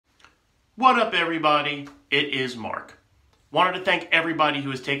What up, everybody? It is Mark. Wanted to thank everybody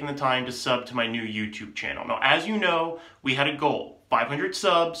who has taken the time to sub to my new YouTube channel. Now, as you know, we had a goal. 500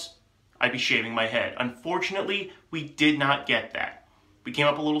 subs, I'd be shaving my head. Unfortunately, we did not get that. We came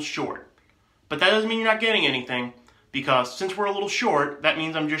up a little short. But that doesn't mean you're not getting anything, because since we're a little short, that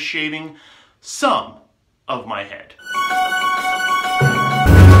means I'm just shaving some of my head.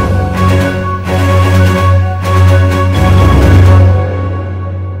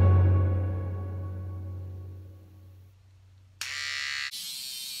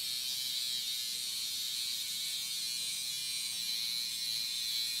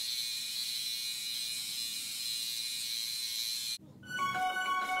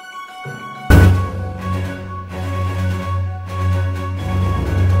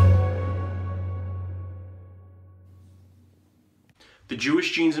 The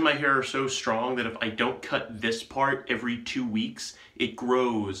Jewish genes in my hair are so strong that if I don't cut this part every 2 weeks, it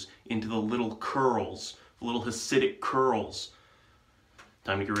grows into the little curls, the little Hasidic curls.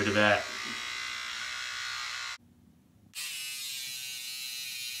 Time to get rid of that.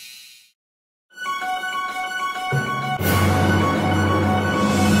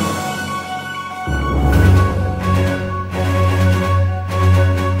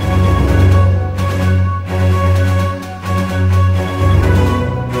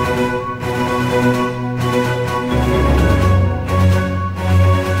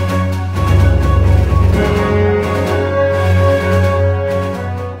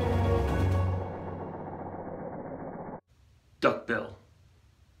 Duckbill.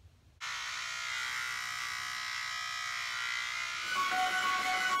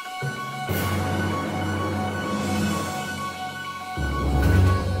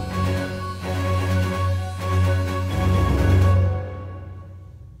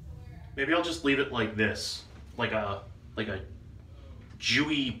 Maybe I'll just leave it like this, like a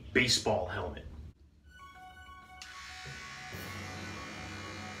Jewy baseball helmet.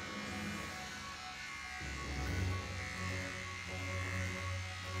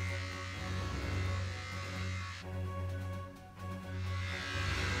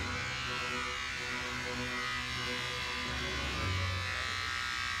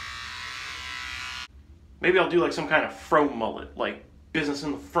 Maybe I'll do like some kind of fro mullet, like business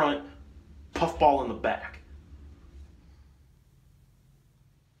in the front, puffball in the back.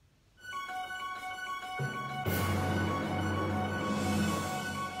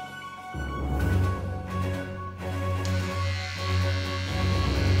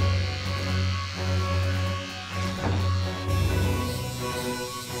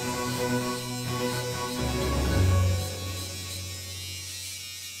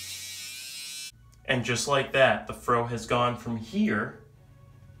 And just like that, the fro has gone from here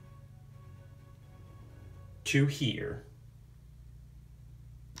to here.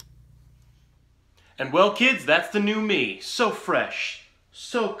 And well, kids, that's the new me. So fresh,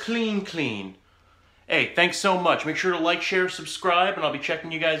 so clean. Hey, thanks so much. Make sure to like, share, subscribe, and I'll be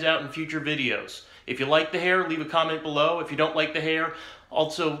checking you guys out in future videos. If you like the hair, leave a comment below. If you don't like the hair,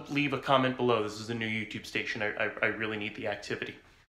 also leave a comment below. This is a new YouTube station. I really need the activity.